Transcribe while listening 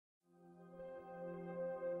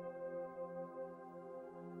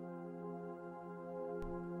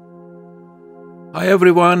Hi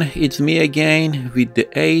everyone, it's me again with the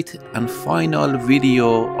 8th and final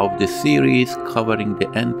video of the series covering the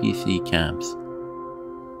NPC camps.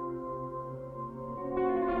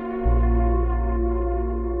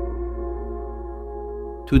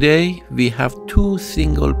 Today we have two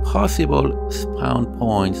single possible spawn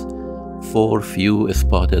points for Few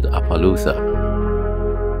Spotted Appaloosa.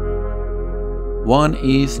 One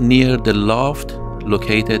is near the Loft,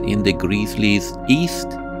 located in the Grizzlies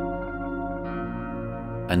east,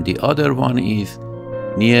 and the other one is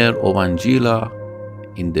near Owanjila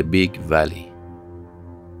in the Big Valley.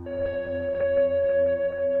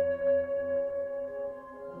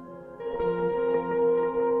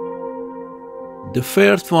 The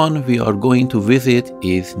first one we are going to visit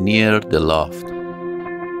is near the Loft,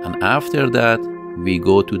 and after that we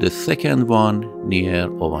go to the second one near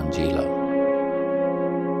Owanjila.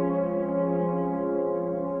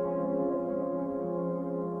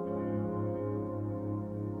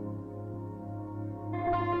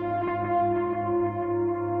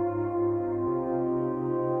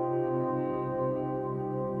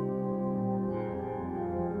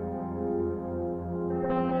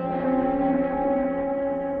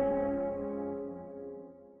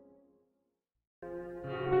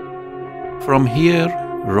 From here,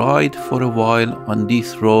 ride for a while on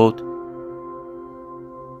this road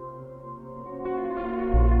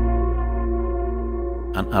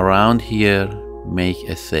and around here make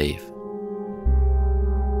a save.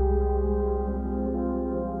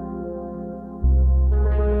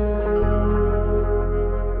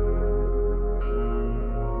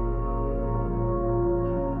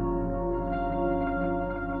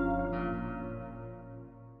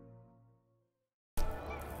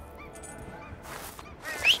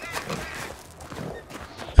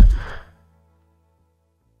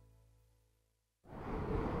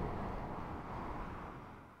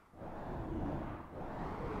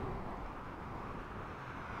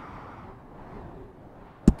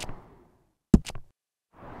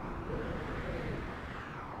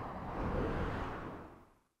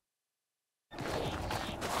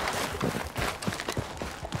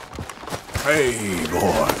 Hey,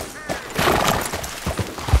 boy.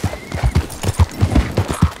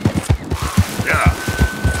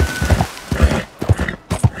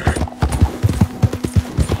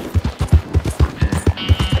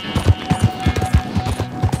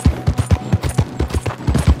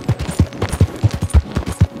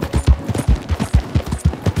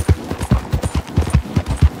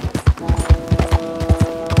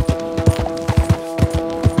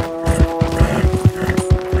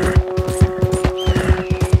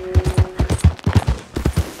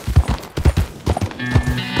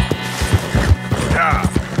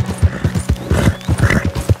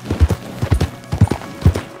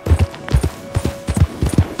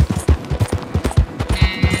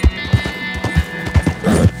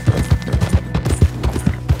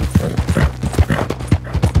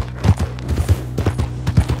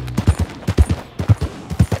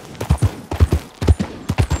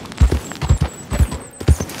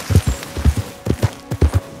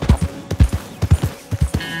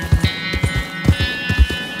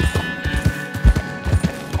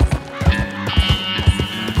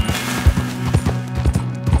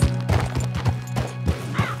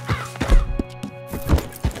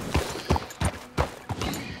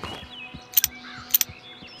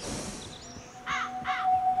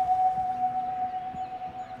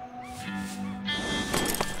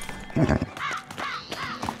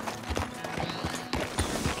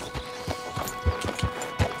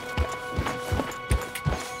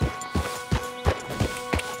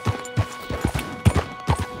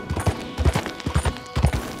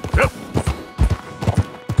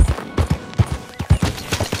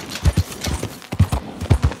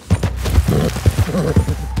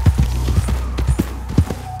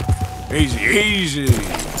 Easy,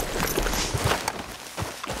 easy.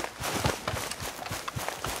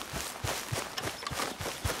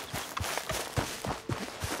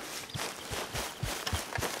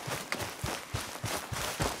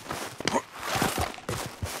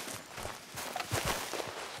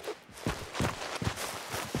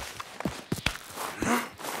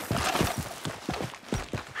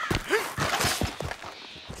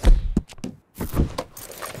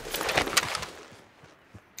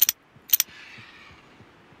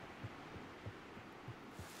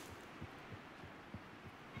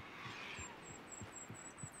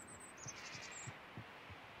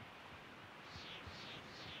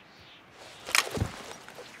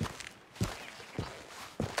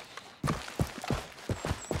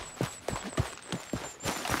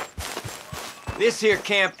 This here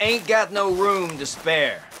camp ain't got no room to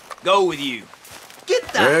spare. Go with you.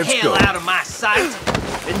 Get the hell out of my sight!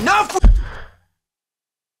 Enough!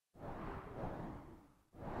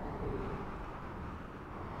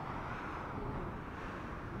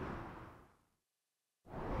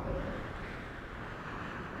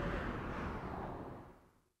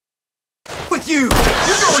 With you!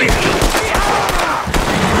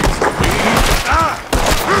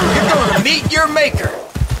 You're gonna meet your maker!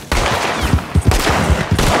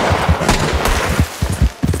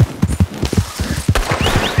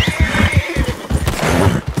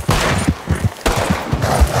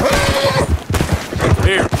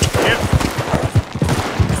 Here, yep.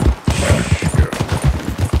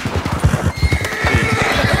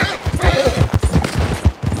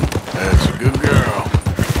 That's a good girl.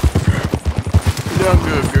 You done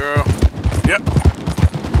good, girl. Yep.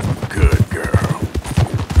 Good girl.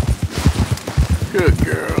 Good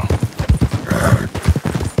girl.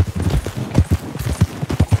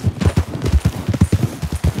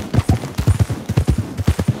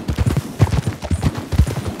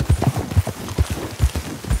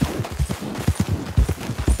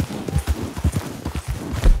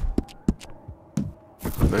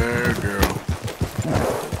 There, girl.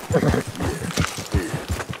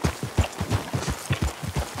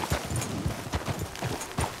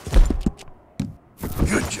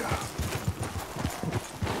 Good job.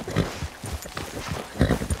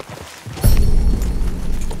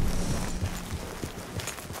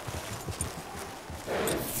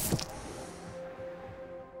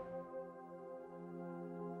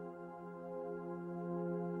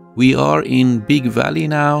 We are in Big Valley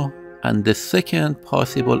now, and the second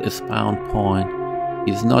possible spawn point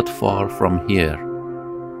is not far from here.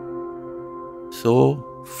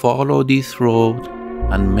 So follow this road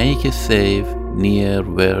and make a save near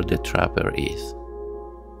where the trapper is.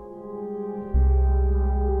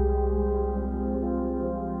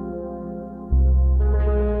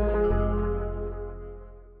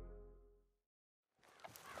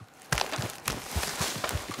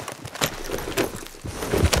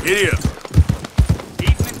 Giddy up.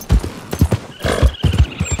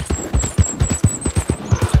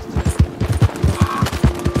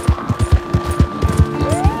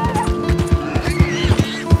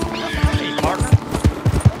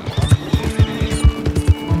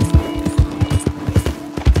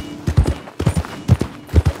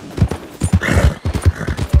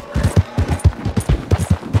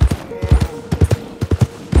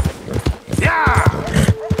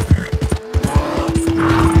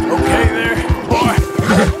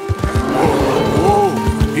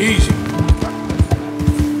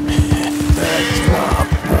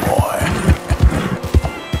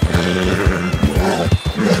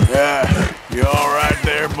 You all right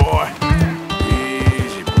there, boy?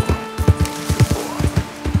 Easy, boy. Good boy.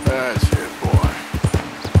 That's it, boy.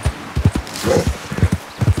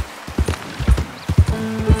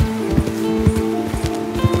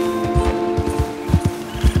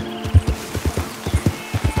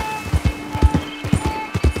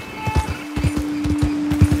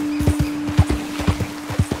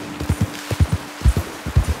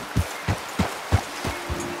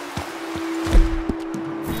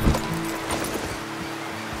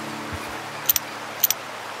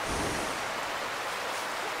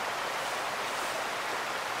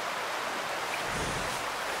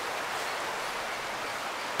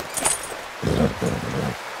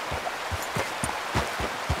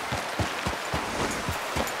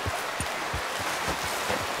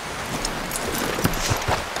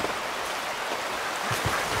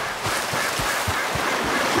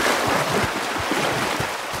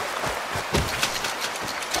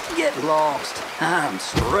 Get lost. I'm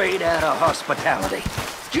straight out of hospitality.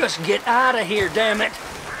 Just get out of here, damn it.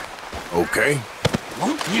 Okay.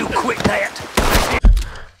 Won't you quit that?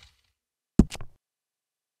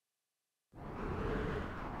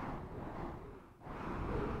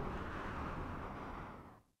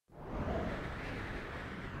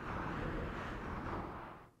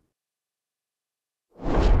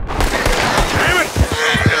 Damn it!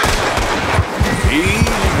 Easy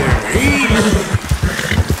there, easy.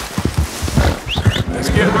 Let's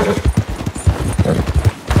get it.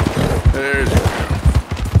 There's a girl.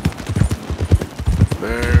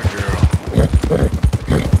 There, girl.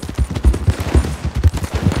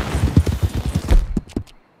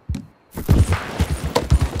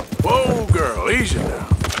 Whoa, girl, easy now.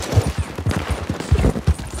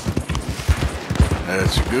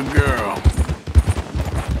 That's a good girl.